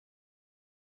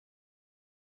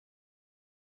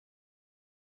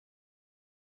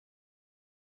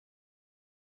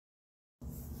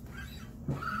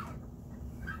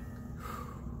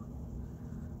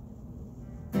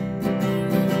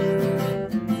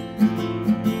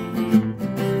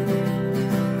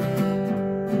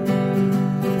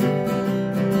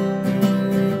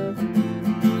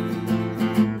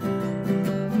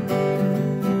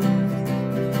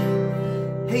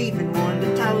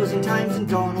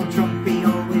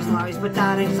these lives, but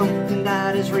that ain't something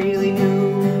that is really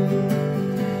new.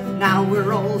 Now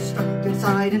we're all stuck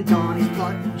inside, and Donny's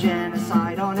plotting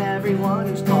genocide on everyone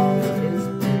whose color is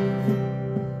blue.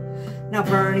 Now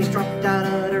Bernie's dropped out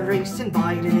of the race, and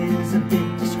Biden is a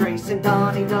big disgrace, and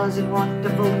Donny doesn't want to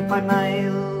vote by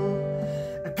mail.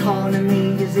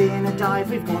 Economy is in a dive,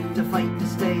 we've got to fight to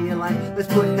stay alive.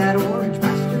 Let's put that orange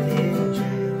bastard in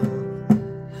jail.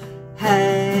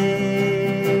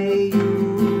 Hey,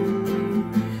 you,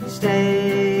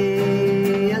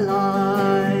 stay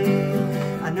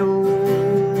alive. I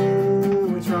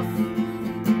know it's rough,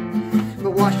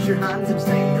 but wash your hands and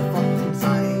stay the fuck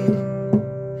inside.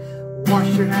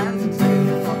 Wash your hands and stay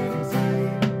the fuck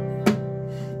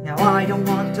inside. Now I don't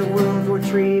want a World War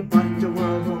III, but the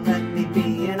world won't let me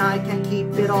be, and I can't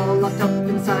keep it all locked up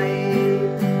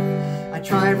inside. I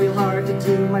try real hard to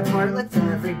do my part. Let's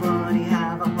everybody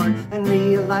have a heart and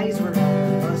realize we're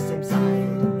all on the same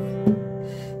side.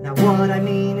 Now what I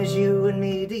mean is you and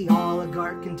me, the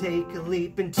oligarch, can take a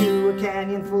leap into a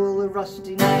canyon full of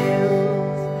rusty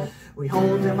nails. We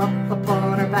hold them up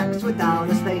upon our backs, without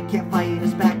us they can't fight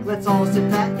us back. Let's all sit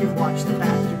back and watch the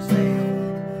bastards fail.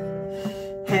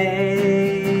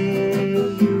 Hey,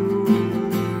 you,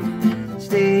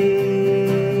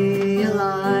 stay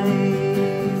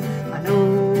alive. I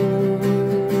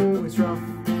know it's rough,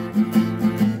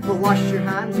 but wash your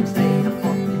hands and stay the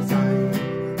fuck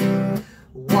inside.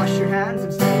 Wash your hands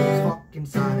and stay the fuck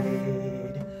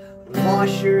inside.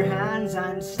 Wash your hands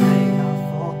and stay the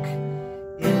fuck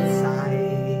inside.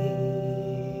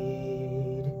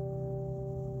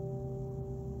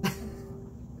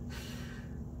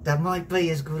 That might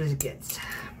be as good as it gets.